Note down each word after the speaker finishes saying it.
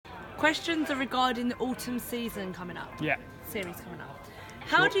questions are regarding the autumn season coming up. Yeah. Series coming up.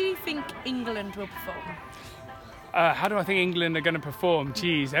 How do you think England will perform? How do I think England are going to perform?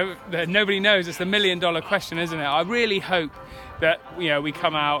 Geez, nobody knows. It's the million-dollar question, isn't it? I really hope that we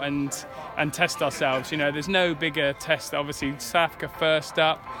come out and test ourselves. There's no bigger test. Obviously, South Africa first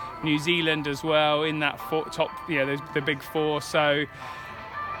up, New Zealand as well in that top. The big four. So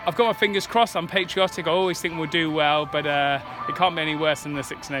I've got my fingers crossed. I'm patriotic. I always think we'll do well, but it can't be any worse than the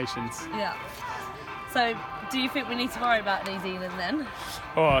Six Nations. Yeah. So, do you think we need to worry about New Zealand then?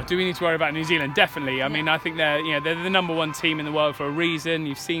 Oh, do we need to worry about New Zealand? Definitely. I mean, I think they're the number one team in the world for a reason.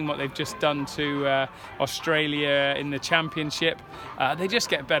 You've seen what they've just done to Australia in the championship. They just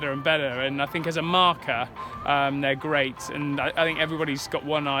get better and better, and I think as a marker, they're great. And I think everybody's got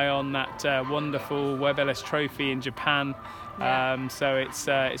one eye on that wonderful Webb Ellis Trophy in Japan. Yeah. So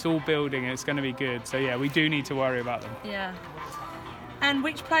it's all building, and it's going to be good. So yeah, we do need to worry about them. Yeah. And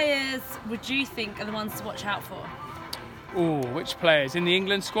which players would you think are the ones to watch out for? Oh, which players? In the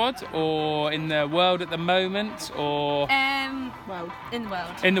England squad or in the world at the moment? Or World. In the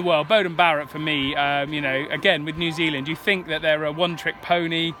world. In the world. Beauden Barrett for me, again with New Zealand, you think that they're a one-trick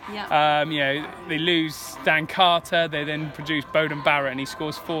pony. Yeah. They lose Dan Carter, they then produce Beauden Barrett and he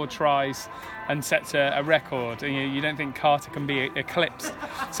scores 4 tries and sets a record. And you don't think Carter can be eclipsed.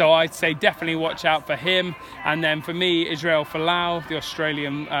 So I'd say definitely watch out for him. And then for me, Israel Folau, the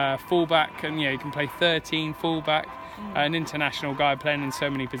Australian fullback, and he can play 13 fullback. An international guy playing in so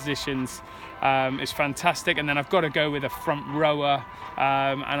many positions is fantastic. And then I've got to go with a front rower,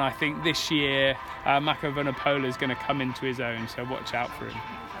 and I think this year Mako Vunipola is going to come into his own, so watch out for him.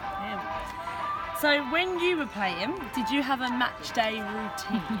 Yeah. So when you were playing, did you have a match day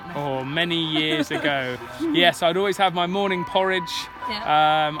routine? Oh, many years ago. Yes, I'd always have my morning porridge.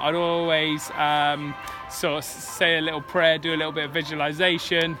 Yeah. I'd always sort of say a little prayer, do a little bit of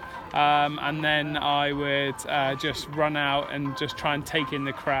visualization. And then I would just run out and just try and take in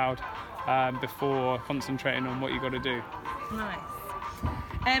the crowd before concentrating on what you got to do. Nice.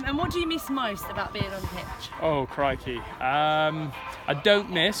 And what do you miss most about being on the pitch? Oh, crikey. I don't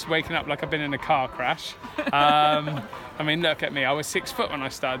miss waking up like I've been in a car crash. I mean, look at me. I was 6 foot when I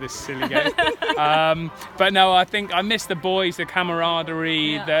started this silly game. But no, I think I miss the boys, the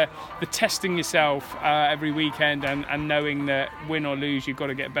camaraderie, the testing yourself every weekend and knowing that win or lose, you've got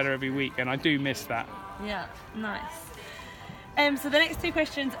to get better every week. And I do miss that. Yeah, nice. So the next 2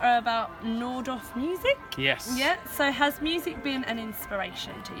 questions are about Nordoff music. Yes. Yeah. So has music been an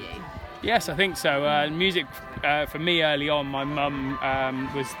inspiration to you? Yes, I think so. Music for me early on, my mum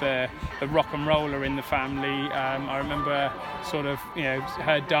was the rock and roller in the family. I remember sort of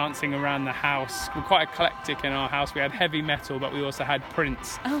her dancing around the house. We're quite eclectic in our house. We had heavy metal, but we also had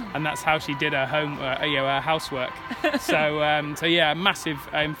Prince, and that's how she did her her housework. So yeah, massive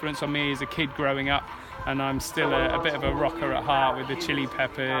influence on me as a kid growing up. And I'm still a bit of a rocker at heart with the Chili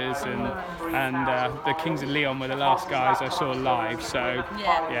Peppers and the Kings of Leon were the last guys I saw live. So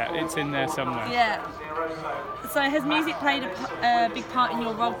yeah, it's in there somewhere. Yeah. So has music played a big part in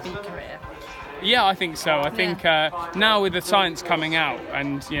your rugby career? Yeah, I think so. I think now with the science coming out,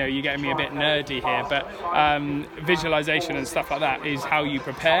 and you're getting me a bit nerdy here, but visualization and stuff like that is how you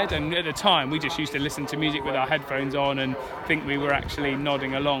prepared. And at the time, we just used to listen to music with our headphones on and think we were actually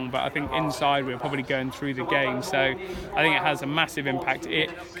nodding along. But I think inside we were probably going through the game. So I think it has a massive impact. It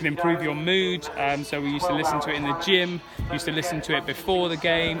can improve your mood. So we used to listen to it in the gym. Used to listen to it before the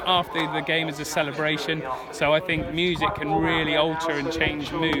game, after the game as a celebration. So I think music can really alter and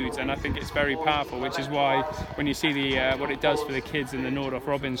change moods, and I think it's very powerful, which is why when you see what it does for the kids in the Nordoff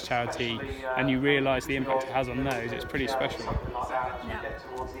Robbins charity and you realise the impact it has on those, it's pretty special. Yeah.